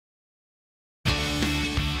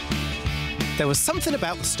There was something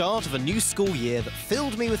about the start of a new school year that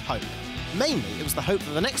filled me with hope. Mainly, it was the hope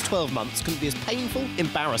that the next 12 months couldn't be as painful,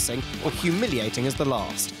 embarrassing or humiliating as the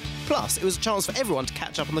last. Plus, it was a chance for everyone to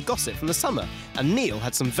catch up on the gossip from the summer, and Neil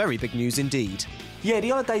had some very big news indeed. Yeah, the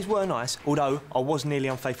holidays were nice, although I was nearly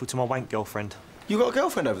unfaithful to my wank girlfriend. You got a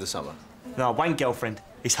girlfriend over the summer? No, wank girlfriend.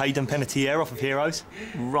 It's Hayden Panettiere off of Heroes.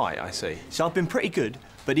 Right, I see. So I've been pretty good,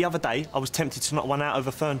 but the other day I was tempted to knock one out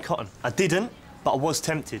over Fern Cotton. I didn't, but I was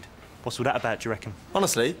tempted. What's all that about, do you reckon?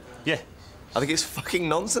 Honestly? Yeah. I think it's fucking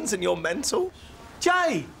nonsense and you're mental.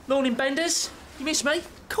 Jay! Morning, Benders. You miss me?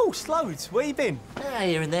 Of course, loads. Where you been?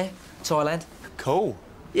 Here and there. Thailand. Cool.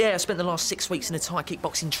 Yeah, I spent the last 6 weeks in a Thai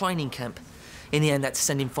kickboxing training camp. In the end, I had to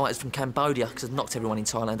send in fighters from Cambodia because I'd knocked everyone in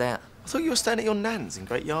Thailand out. I thought you were staying at your nan's in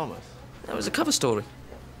Great Yarmouth. That was a cover story.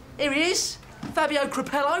 Here he is, Fabio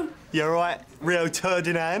Crapello. You're right, Rio turd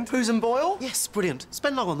in hand. Who's and Boyle? Yes, brilliant.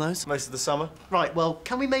 Spend long on those. Most of the summer. Right, well,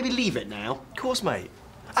 can we maybe leave it now? Of course, mate.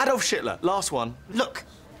 Adolf Hitler, last one. Look,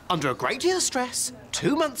 under a great deal of stress,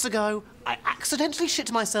 2 months ago, I accidentally shit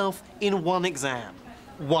myself in one exam.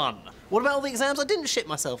 One. What about all the exams I didn't shit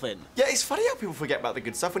myself in? Yeah, it's funny how people forget about the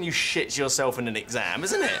good stuff when you shit yourself in an exam,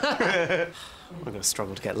 isn't it? I'm going to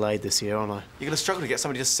struggle to get laid this year, aren't I? You're going to struggle to get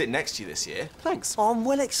somebody to sit next to you this year. Thanks. I'm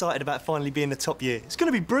well excited about finally being the top year. It's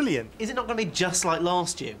going to be brilliant. Is it not going to be just like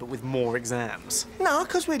last year, but with more exams? No,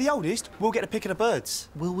 because we're the oldest, we'll get a pick of the birds.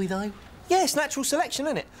 Will we, though? Yeah, it's natural selection,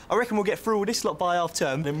 isn't it? I reckon we'll get through all this lot by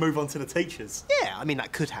half-term, then move on to the teachers. Yeah, I mean,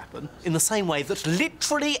 that could happen. In the same way that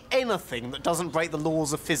literally anything that doesn't break the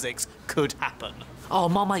laws of physics could happen. Oh,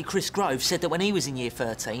 my mate Chris Grove said that when he was in year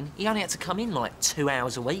 13, he only had to come in like 2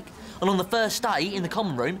 hours a week. And on the first day, in the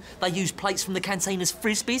common room, they used plates from the canteen as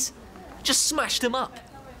frisbees. Just smashed them up.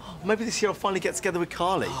 Oh, maybe this year I'll finally get together with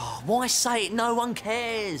Carli. Oh, why say it? No one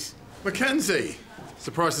cares. McKenzie!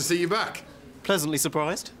 Surprised to see you back. Pleasantly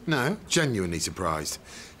surprised? No, genuinely surprised.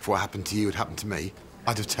 If what happened to you had happened to me,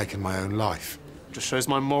 I'd have taken my own life. Just shows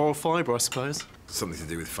my moral fibre, I suppose. Something to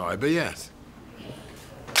do with fibre, yes.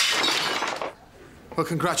 Well,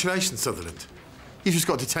 congratulations, Sutherland. You just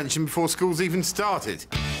got detention before school's even started.